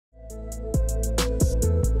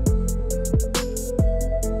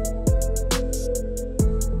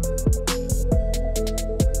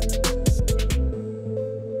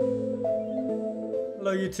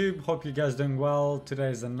Hello YouTube, hope you guys doing well. Today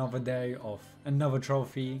is another day of another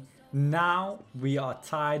trophy. Now we are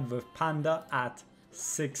tied with Panda at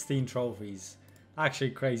 16 trophies.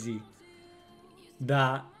 Actually crazy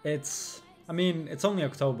that it's only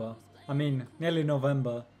October, nearly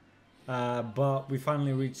November, but we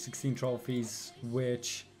finally reached 16 trophies,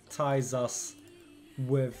 which ties us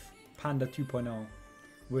with Panda 2.0,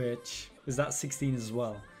 which is at 16 as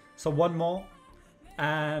well. So one more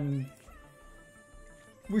and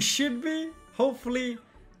we should be, hopefully,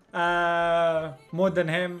 more than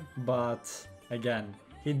him. But again,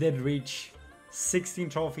 he did reach 16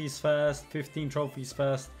 trophies first, 15 trophies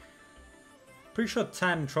first. Pretty sure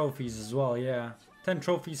 10 trophies as well, yeah. 10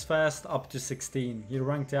 trophies first, up to 16. He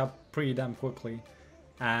ranked it up pretty damn quickly.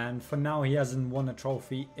 And for now, he hasn't won a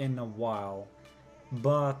trophy in a while.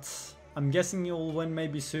 But I'm guessing he'll win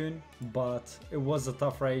maybe soon. But it was a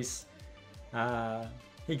tough race.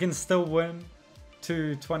 He can still win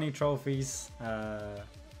to 20 trophies,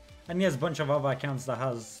 and he has a bunch of other accounts that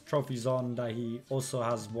has trophies on that he also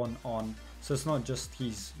has one on, so it's not just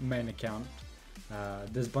his main account.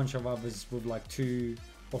 There's a bunch of others with like 2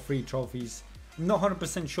 or 3 trophies. I'm not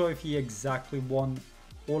 100% sure if he exactly won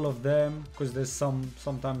all of them, because there's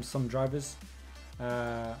sometimes some drivers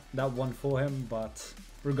that won for him, but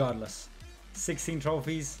regardless, 16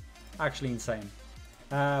 trophies, actually insane.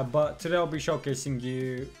 But today I'll be showcasing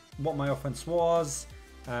you what my offense was,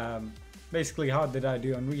 basically how did I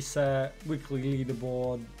do on reset, weekly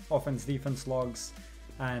leaderboard, offense defense logs,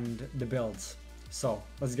 and the builds. So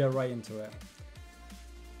let's get right into it.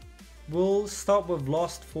 We'll start with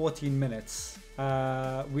last 14 minutes. We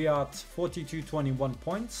are at 42.21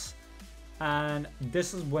 points, and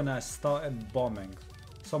this is when I started bombing.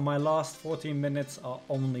 So my last 14 minutes are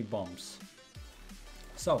only bombs.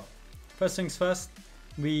 So first things first,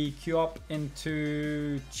 we queue up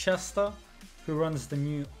into Chester, who runs the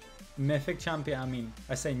new Mythic champion.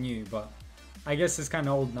 I say new, but I guess it's kind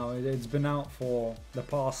of old now. It's been out for the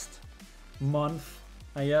past month,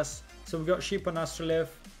 I guess. So we got Sheep on Astrolift.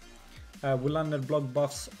 We landed block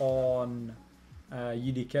buffs on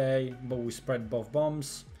UDK, but we spread both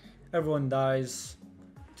bombs. Everyone dies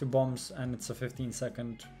to bombs, and it's a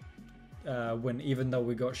 15-second win, even though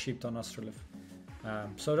we got Sheep on Astrolift.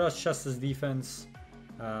 So that's Chester's defense.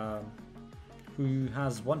 Who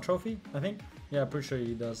has 1 trophy, I think. Yeah, pretty sure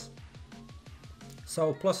he does.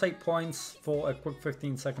 So plus 8 points for a quick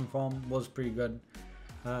 15-second farm was pretty good.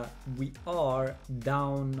 We are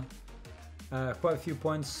down quite a few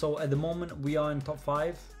points. So at the moment we are in top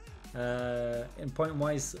 5 in point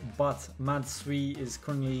wise, but Mad3 is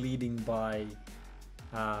currently leading by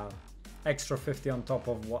extra 50 on top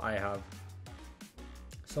of what I have.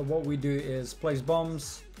 So what we do is place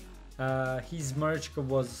bombs. His Marichka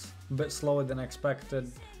was a bit slower than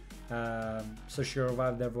expected, so she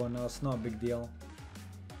revived everyone else, not a big deal.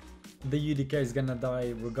 The UDK is gonna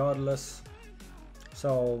die regardless.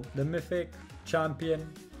 So the Mythic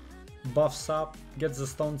champion buffs up, gets the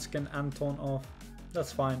stone skin and taunt off.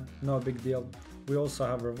 That's fine, no big deal. We also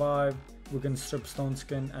have revive, we can strip stone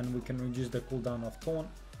skin, and we can reduce the cooldown of taunt.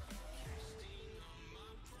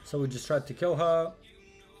 So we just tried to kill her.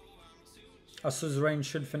 Our suzerain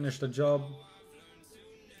should finish the job.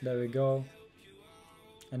 There we go.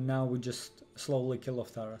 And now we just slowly kill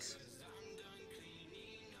off Taras.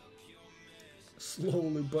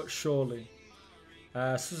 Slowly but surely.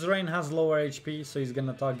 Suzerain has lower HP, so he's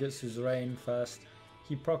gonna target Suzerain first.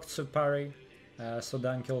 He procs Sub parry, so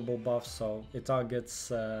the unkillable buff, so it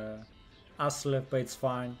targets Astrolift, but it's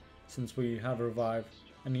fine since we have revive,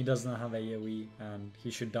 and he doesn't have AoE, and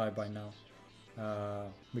he should die by now.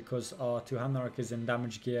 Because our 2 Hanarok is in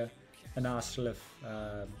damage gear, and Astrolift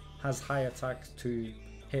has high attack to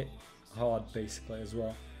hit hard basically as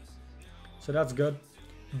well. So that's good.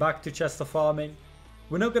 Back to Chester farming.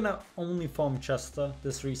 We're not gonna only farm Chester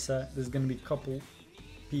this reset. There's gonna be a couple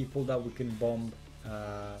people that we can bomb,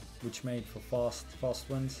 which made for fast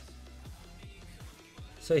wins.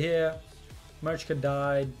 So here, Marichka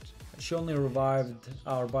died. She only revived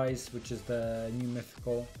our Vice, which is the new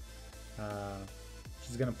mythical.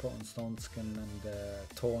 She's gonna put on Stone Skin and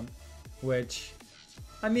Taunt, which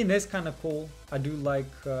it's kind of cool. I do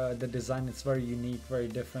like the design. It's very unique, very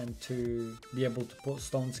different to be able to put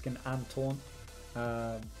Stone Skin and Taunt.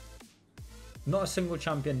 Not a single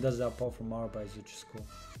champion does that apart from our Vice, which is cool.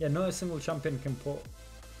 Yeah, not a single champion can put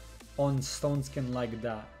on Stone Skin like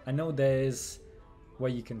that. I know there is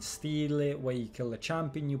where you can steal it, where you kill a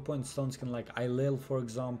champion you put in stone skin, like Ailil for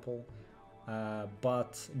example.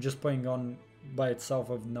 But just putting on by itself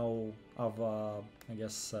of no other, I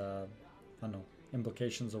guess, I don't know,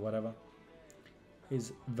 implications or whatever,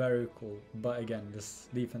 is very cool. But again, this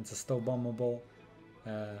defense is still bombable.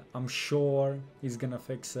 I'm sure he's gonna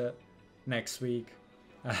fix it next week.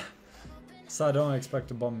 So I don't expect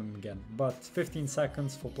to bomb him again. But 15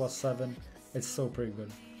 seconds for +7, it's still pretty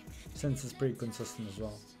good, since it's pretty consistent as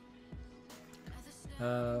well.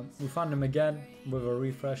 We found him again with a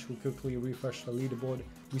refresh. We quickly refresh the leaderboard.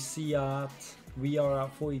 We are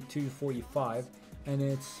at 42-45, and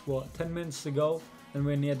it's what, 10 minutes to go, and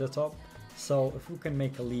we're near the top. So if we can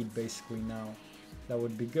make a lead basically now, that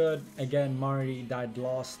would be good. Again, Mari died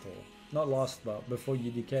last, or not last, but before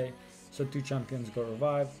UDK. So 2 champions got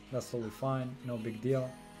revived. That's totally fine, no big deal.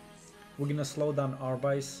 We're gonna slow down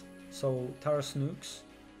Arbais. So Tara snooks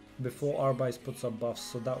before Arbais puts up buffs,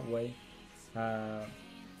 so that way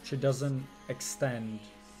she doesn't extend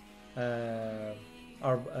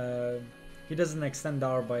he doesn't extend the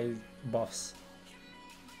Arbais buffs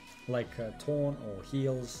like taunt or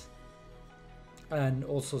heals, and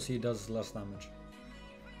also she does less damage.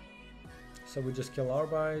 So we just kill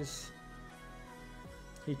Arbais.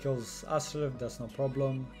 He kills Astrolith, that's no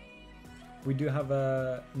problem. We do have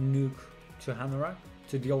a nuke to Hanorak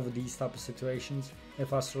to deal with these type of situations. If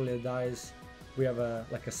Astrolith dies, we have a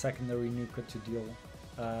secondary nuke to deal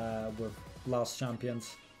with last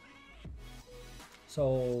champions.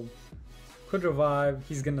 So could revive.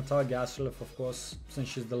 He's gonna target Astrolith, of course, since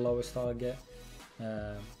she's the lowest target,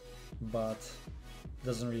 but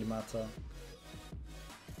doesn't really matter.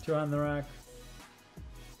 To Hanorak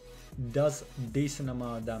does decent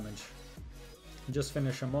amount of damage. Just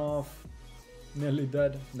finish him off. Nearly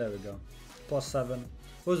dead. There we go. +7.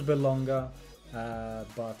 It was a bit longer,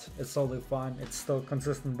 but it's totally fine. It's still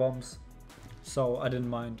consistent bombs, so I didn't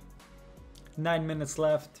mind. 9 minutes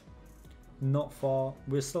left. Not far.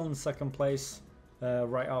 We're still in second place,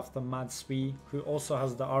 right after Mad Sui, who also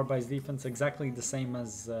has the Arbais defense, exactly the same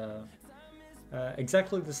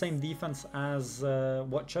defense as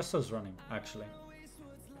what Chester's running, actually.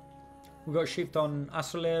 We got shipped on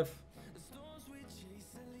Astrolith.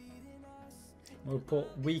 We'll put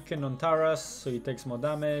Weaken on Taras, so he takes more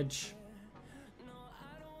damage.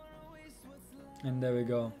 And there we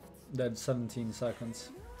go. Dead 17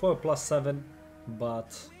 seconds. For a +7,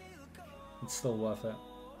 but it's still worth it.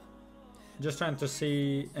 Just trying to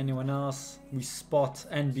see anyone else. We spot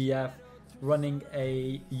NBF running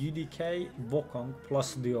a UDK Wukong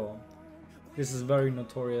plus Duo. This is very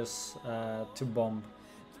notorious to bomb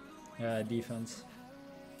defense.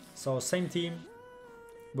 So same team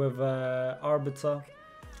with Arbiter.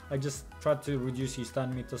 I just tried to reduce his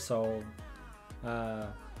stand meter, so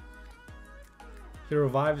he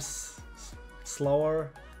revives slower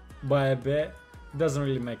by a bit. Doesn't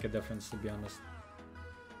really make a difference, to be honest.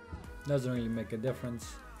 Doesn't really make a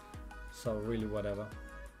difference, so really whatever.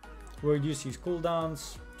 We'll reduce his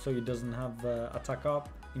cooldowns so he doesn't have attack up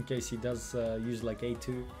in case he does use like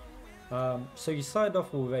A2. So you started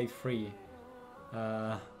off with A3.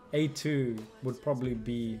 A2 would probably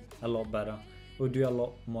be a lot better. It would do a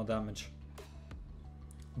lot more damage.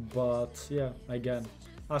 But yeah, again,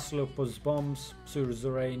 Astrolith puts bombs,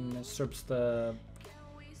 Surazurain strips the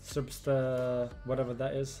whatever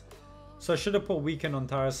that is. So I should have put Weaken on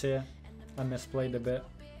Taras here. I misplayed a bit.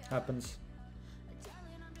 Happens.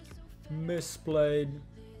 Misplayed.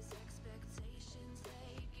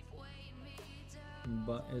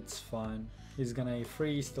 But it's fine. He's gonna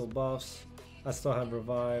A3, still buffs. I still have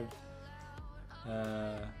revive.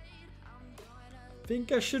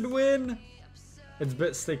 Think I should win. It's a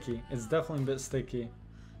bit sticky. It's definitely a bit sticky.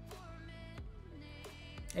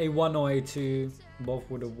 A1 or A2, both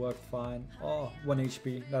would have worked fine. Oh, 1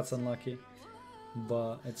 HP, that's unlucky.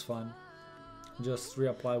 But it's fine. Just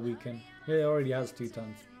reapply Weaken. He already has 2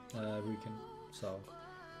 tons Weaken, so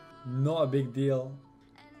not a big deal.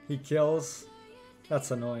 He kills.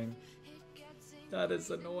 That's annoying. That is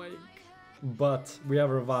annoying. But we have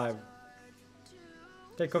revive.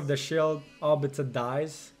 Take off the shield. Arbiter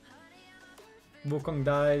dies. Wukong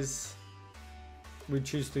dies. We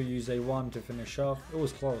choose to use A1 to finish off. It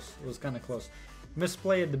was close. It was kind of close.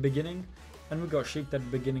 Misplay at the beginning, and we got sheeped at the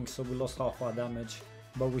beginning, so we lost half our damage.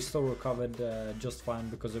 But we still recovered just fine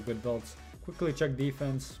because of good builds. Quickly check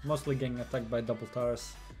defense. Mostly getting attacked by double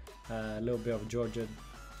Taras. A little bit of Georgia.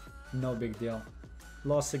 No big deal.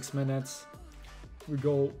 Last 6 minutes. We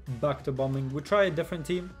go back to bombing. We try a different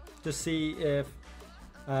team to see if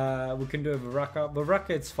we can do it with Raka. But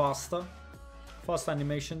Raka, it's faster. Fast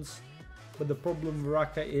animations. But the problem with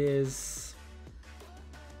Raka is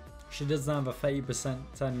She doesn't have a 30%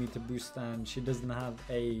 10 meter boost, and she doesn't have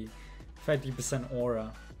a 30%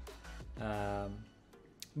 aura.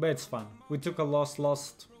 But it's fun. We took a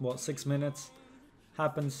lost what, 6 minutes.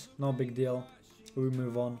 Happens, no big deal. We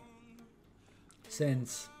move on,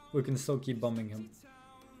 since we can still keep bombing him.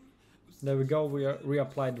 There we go. We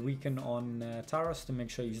reapplied weaken on Taras to make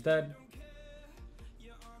sure he's dead.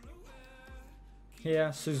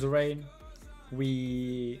 Here, Suzerain.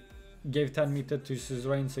 We gave 10 meter to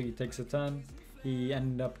Suzerain, so he takes a turn. He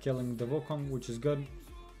ended up killing the Wukong, which is good.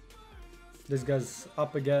 This guy's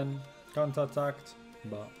up again, counter-attacked,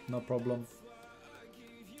 but no problem.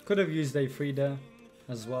 Could have used A3 there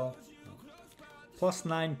as well. Plus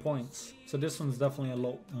 9 points, so this one's definitely a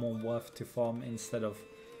lot more worth to farm instead of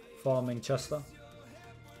farming Chester.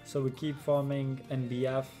 So we keep farming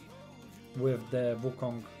NBF with the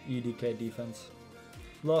Wukong UDK defense.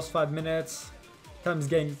 Last 5 minutes, time's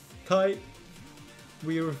getting tight.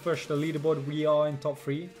 We refresh the leaderboard. We are in top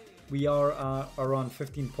 3. We are around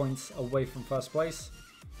 15 points away from first place.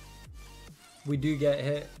 We do get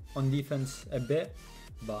hit on defense a bit,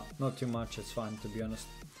 but not too much. It's fine, to be honest.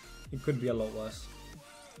 It could be a lot worse.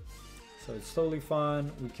 So it's totally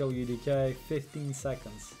fine. We kill UDK, 15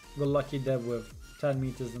 seconds. We're lucky there with 10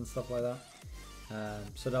 meters and stuff like that.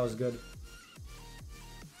 So that was good.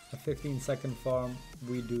 A 15-second farm,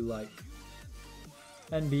 we do like.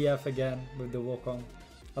 NBF again with the Wukong.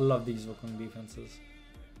 I love these Wukong defenses.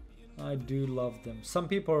 I do love them. Some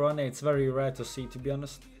people run it, it's very rare to see, to be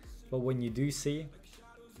honest. But when you do see,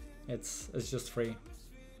 it's just free.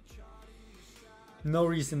 No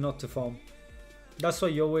reason not to farm. That's why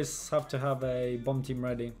you always have to have a bomb team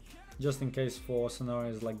ready, just in case for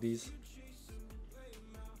scenarios like these.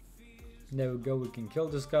 There we go, we can kill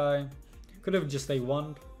this guy. Could have just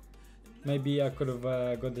A1'd. Maybe I could have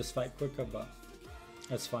got this fight quicker, but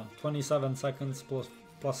that's fine. 27 seconds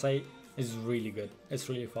plus 8 is really good. It's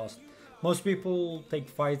really fast. Most people take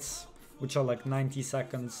fights which are like 90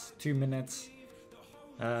 seconds, 2 minutes.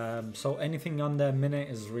 So anything under a minute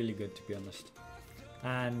is really good, to be honest.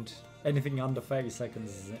 And anything under 30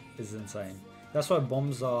 seconds is insane. That's why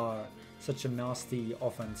bombs are such a nasty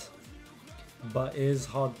offense. But it is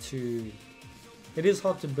hard to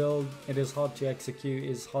build, it is hard to execute, it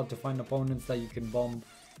is hard to find opponents that you can bomb,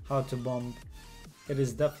 how to bomb. It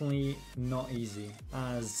is definitely not easy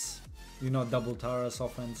as, you know, double Taras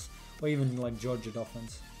offense or even like Georgia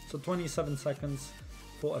offense. So 27 seconds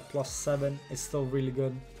for a +7 is still really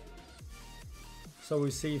good. So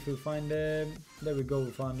we see if we find him. There we go,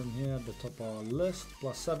 we found him here at the top of our list,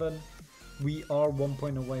 +7. We are 1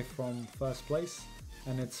 point away from first place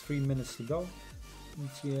and it's 3 minutes to go.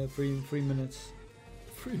 Yeah, 3 minutes.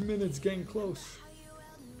 3 minutes, getting close.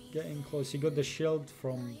 Getting close. You got the shield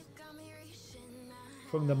from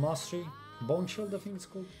the mastery. Bone shield, I think it's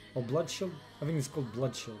called. Or blood shield. I think it's called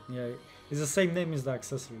blood shield. Yeah, it's the same name as the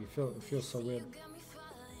accessory. It feels so weird.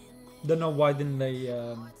 Don't know why didn't they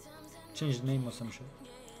change the name or some shit.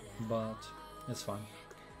 But it's fine.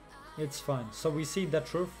 It's fine. So we see that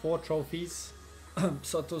truth. 4 trophies.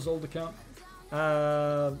 Sato's old account.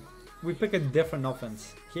 We pick a different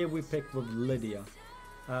offense. Here we pick with Lydia.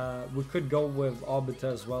 We could go with Arbiter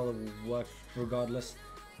as well, it will work regardless,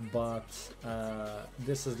 but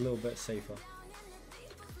this is a little bit safer.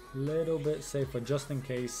 Just in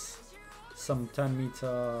case some 10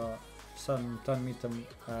 meter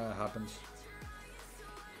happens.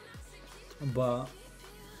 But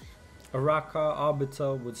Araka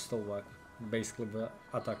Arbiter would still work, basically the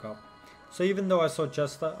attack up. So even though I saw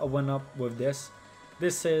Chester, I went up with this.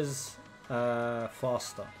 This is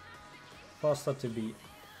faster to beat.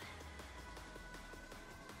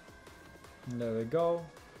 There we go.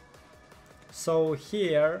 So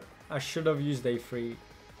here I should have used A3.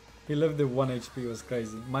 He lived at 1 HP, it was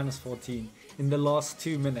crazy. -14 in the last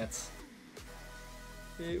 2 minutes.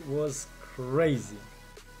 It was crazy.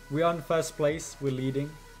 We are in first place, we're leading.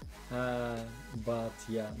 But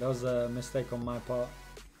yeah, that was a mistake on my part.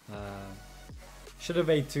 Should have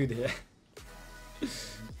A2'd here.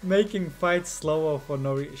 Making fights slower for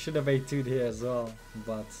no reason. Should have A2'd here as well,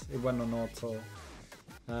 but it went on auto.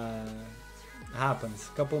 Happens.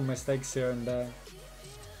 Couple mistakes here and there.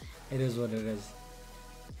 It is what it is.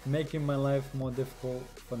 Making my life more difficult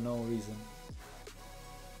for no reason.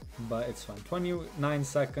 But it's fine. 29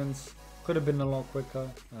 seconds. Could have been a lot quicker,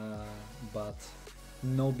 but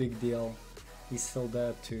no big deal. He's still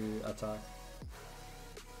there to attack.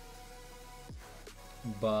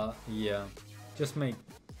 But yeah, just make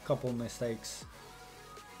a couple mistakes.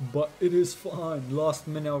 But it is fine. Last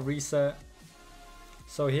minute of reset.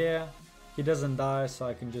 So here, he doesn't die, so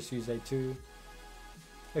I can just use A2.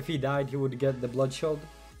 If he died, he would get the blood shield.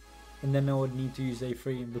 and then I would need to use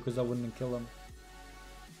A3 because I wouldn't kill him.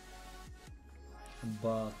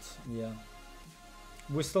 But yeah,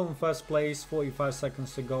 we're still in first place, 45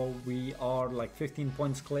 seconds to go. We are like 15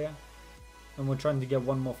 points clear, and we're trying to get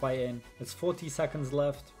one more fight in. It's 40 seconds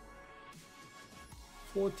left.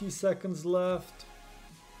 40 seconds left.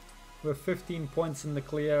 We're 15 points in the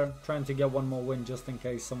clear, trying to get one more win just in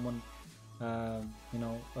case someone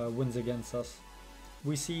wins against us.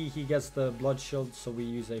 We see he gets the blood shield, so we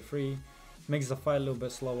use A3. Makes the fight a little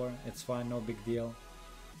bit slower. It's fine, no big deal.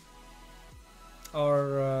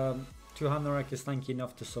 Our 2 Hanorek is tanky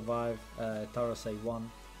enough to survive Taras A1,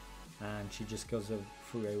 and she just goes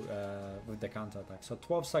through with the counter attack. So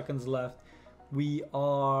 12 seconds left. We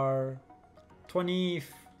are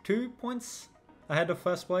 22 points ahead of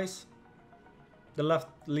first place. The left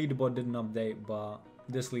leaderboard didn't update, but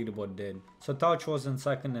this leaderboard did. So Touch was in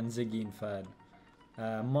second and Ziggy in third.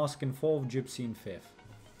 Mask in fourth, Gypsy in fifth.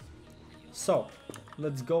 So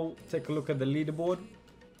let's go take a look at the leaderboard.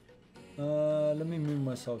 Let me move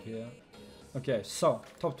myself here. Okay, so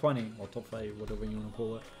top 20 or top 30, whatever you want to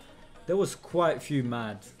call it. There was quite a few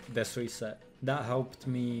mad this reset. That helped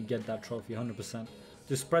me get that trophy 100%.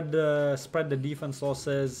 To spread the defense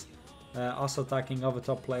losses, us attacking other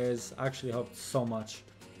top players actually helped so much.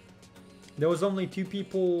 There was only 2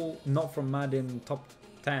 people not from mad in top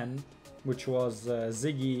 10, which was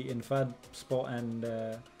Ziggy in 3rd spot and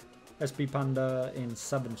SP Panda in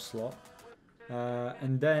 7th slot.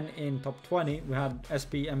 And then in top 20 we had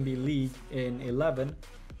SP MB League in 11,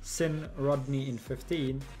 Sin Rodney in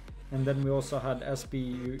 15, and then we also had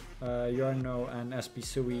SP Yorno and SP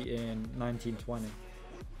Sui in 19-20.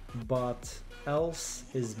 But else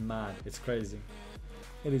is mad. It's crazy.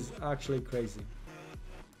 It is actually crazy.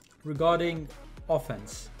 Regarding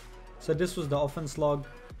offense, so this was the offense log.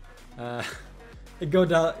 It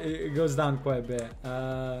goes down quite a bit.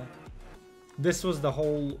 This was the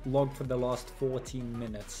whole log for the last 14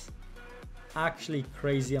 minutes. Actually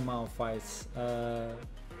crazy amount of fights. I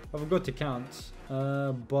forgot to count,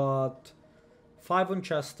 but 5 on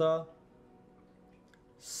Chester,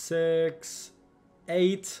 6,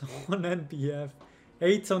 8 on NBF,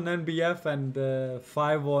 8 on NBF, and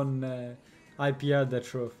 5 on IPR The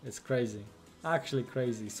Truth. It's crazy, actually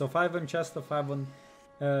crazy. So 5 on Chester, 5 on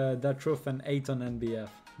The Truth, and 8 on NBF.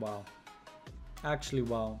 Wow, actually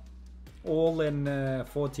wow. All in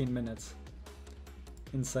 14 minutes.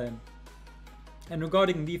 Insane. And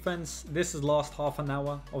regarding defense, this is last half an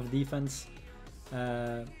hour of defense.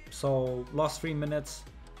 So last 3 minutes,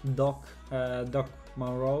 Doc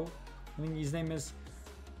Monroe, I think his name is,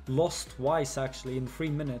 lost twice actually in 3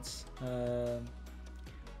 minutes.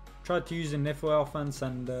 Tried to use a Nifwe offense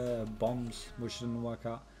and bombs, which didn't work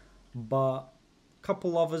out. But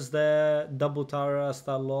couple others there, double Taras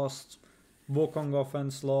that lost. Wukong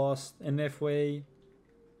offense lost, Nifwe,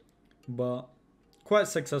 but quite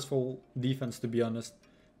successful defense to be honest.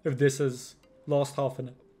 If this is last half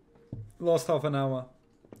an hour,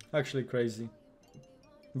 actually crazy.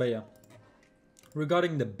 But yeah,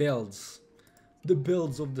 regarding the builds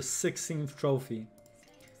of the 16th trophy.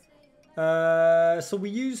 So we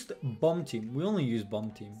used bomb team. We only used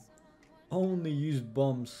bomb team. Only used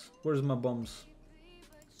bombs. Where's my bombs?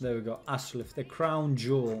 There we go. Astrolith, the crown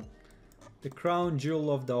jewel. The crown jewel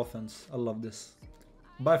of the offense. I love this.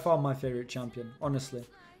 By far my favorite champion, honestly.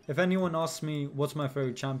 If anyone asks me what's my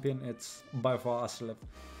favorite champion, it's by far Astrolith.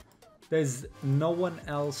 There's no one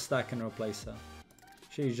else that can replace her.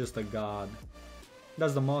 She's just a god.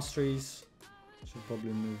 That's the masteries. Should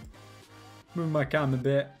probably move my cam a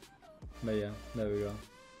bit. But yeah, there we go.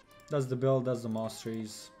 That's the build, that's the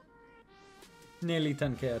masteries. Nearly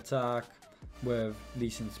 10k attack with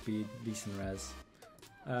decent speed, decent res.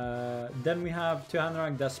 Then we have 2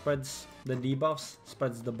 Hanorek that spreads the debuffs,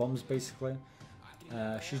 spreads the bombs basically.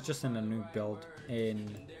 She's just in a new build in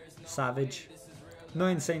Savage. No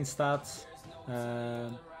insane stats,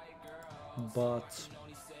 but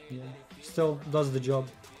yeah, still does the job.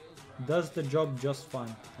 Does the job just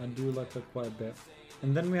fine. I do like her quite a bit.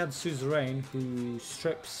 And then we had Suzerain, who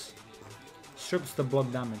strips the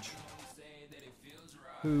block damage.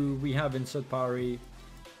 Who we have insert parry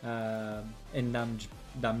in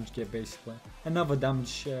damage gear basically. Another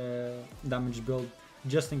damage build,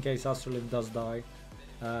 just in case Astrolith does die.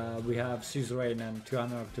 We have Suzerain and 2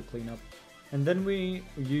 Hanorek to clean up. And then we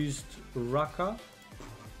used Raka.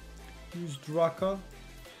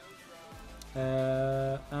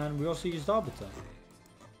 And we also used Arbiter.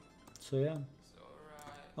 So yeah,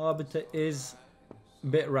 Arbiter is a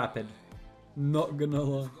bit rapid, not gonna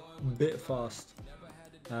lie, bit fast.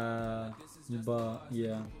 But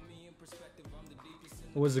yeah,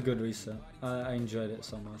 it was a good reset. I enjoyed it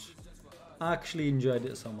so much. I actually enjoyed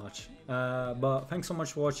it so much. But thanks so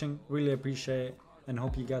much for watching. Really appreciate it, and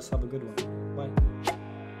hope you guys have a good one. Bye.